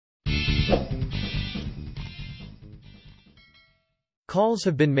Calls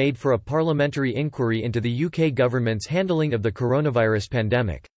have been made for a parliamentary inquiry into the UK government's handling of the coronavirus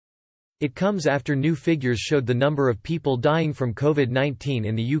pandemic. It comes after new figures showed the number of people dying from COVID-19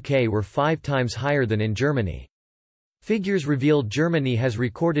 in the UK were 5 times higher than in Germany. Figures revealed Germany has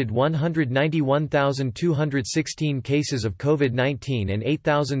recorded 191,216 cases of COVID-19 and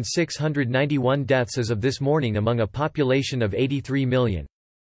 8,691 deaths as of this morning among a population of 83 million.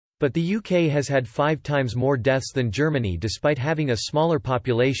 But the UK has had 5 times more deaths than Germany despite having a smaller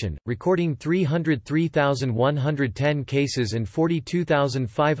population, recording 303,110 cases and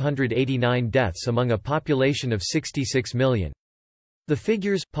 42,589 deaths among a population of 66 million. The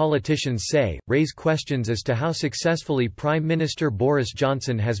figures, politicians say, raise questions as to how successfully Prime Minister Boris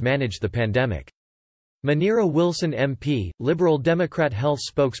Johnson has managed the pandemic. Manira Wilson MP, Liberal Democrat health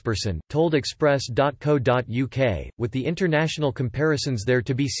spokesperson, told Express.co.uk, with the international comparisons there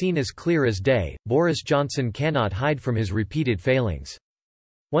to be seen as clear as day, Boris Johnson cannot hide from his repeated failings.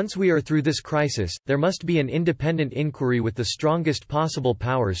 Once we are through this crisis, there must be an independent inquiry with the strongest possible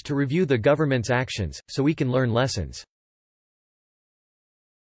powers to review the government's actions, so we can learn lessons.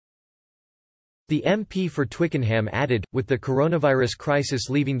 The MP for Twickenham added, with the coronavirus crisis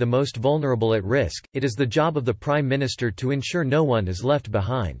leaving the most vulnerable at risk, it is the job of the Prime Minister to ensure no one is left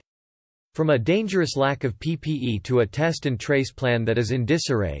behind. From a dangerous lack of PPE to a test and trace plan that is in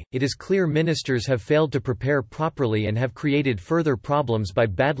disarray, it is clear ministers have failed to prepare properly and have created further problems by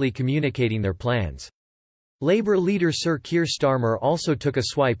badly communicating their plans. Labour leader Sir Keir Starmer also took a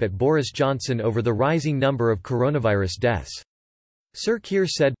swipe at Boris Johnson over the rising number of coronavirus deaths. Sir Keir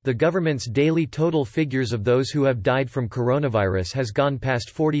said, the government's daily total figures of those who have died from coronavirus has gone past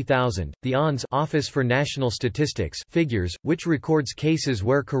 40,000. The ONS Office for National Statistics figures, which records cases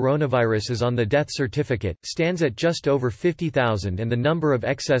where coronavirus is on the death certificate, stands at just over 50,000 and the number of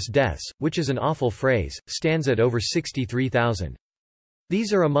excess deaths, which is an awful phrase, stands at over 63,000.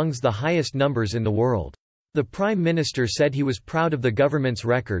 These are amongst the highest numbers in the world. The Prime Minister said he was proud of the government's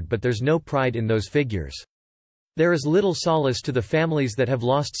record, but there's no pride in those figures. There is little solace to the families that have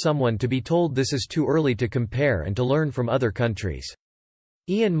lost someone to be told this is too early to compare and to learn from other countries.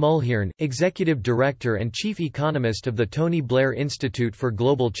 Ian Mulhern, Executive Director and Chief Economist of the Tony Blair Institute for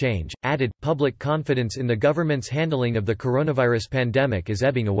Global Change, added, public confidence in the government's handling of the coronavirus pandemic is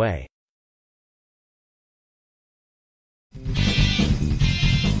ebbing away.